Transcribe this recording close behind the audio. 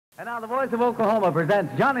And now the voice of Oklahoma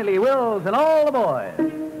presents Johnny Lee Wills and all the boys.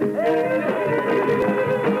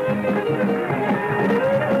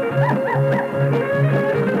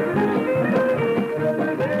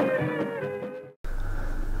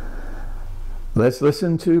 Let's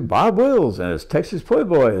listen to Bob Wills and his Texas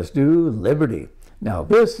Playboys do Liberty. Now,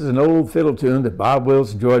 this is an old fiddle tune that Bob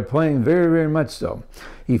Wills enjoyed playing very, very much so.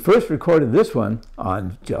 He first recorded this one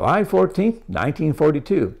on July 14th,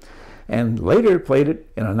 1942, and later played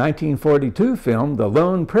it in a 1942 film, The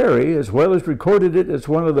Lone Prairie, as well as recorded it as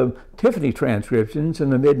one of the Tiffany Transcriptions in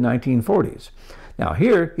the mid-1940s. Now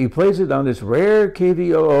here, he plays it on this rare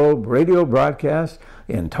KVOO radio broadcast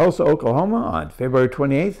in Tulsa, Oklahoma on February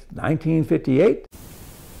 28th, 1958.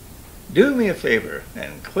 Do me a favor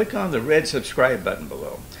and click on the red subscribe button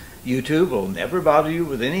below. YouTube will never bother you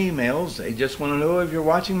with any emails. They just want to know if you're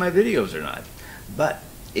watching my videos or not. But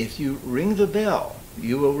if you ring the bell,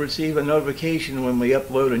 you will receive a notification when we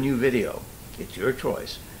upload a new video. It's your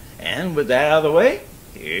choice. And with that out of the way,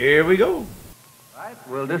 here we go. Right,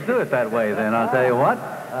 we'll just do it that way then. I'll tell you what,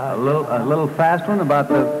 a little fast one, about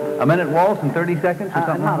a minute waltz in 30 seconds or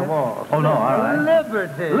something. Not like a waltz. Oh no, all right.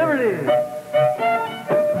 Liberty. Liberty.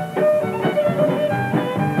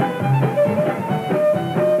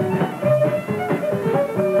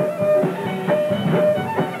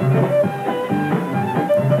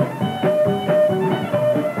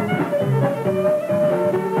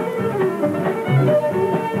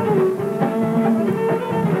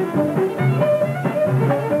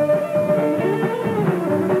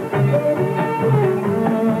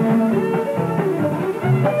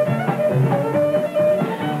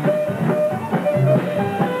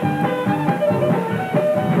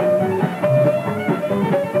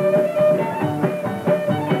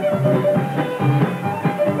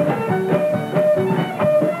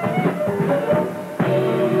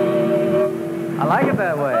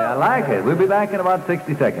 We'll be back in about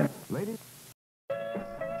 60 seconds.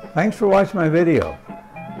 Thanks for watching my video.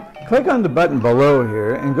 Click on the button below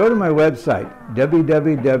here and go to my website,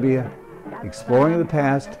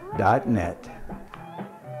 www.exploringthepast.net.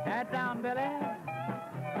 That down, Billy.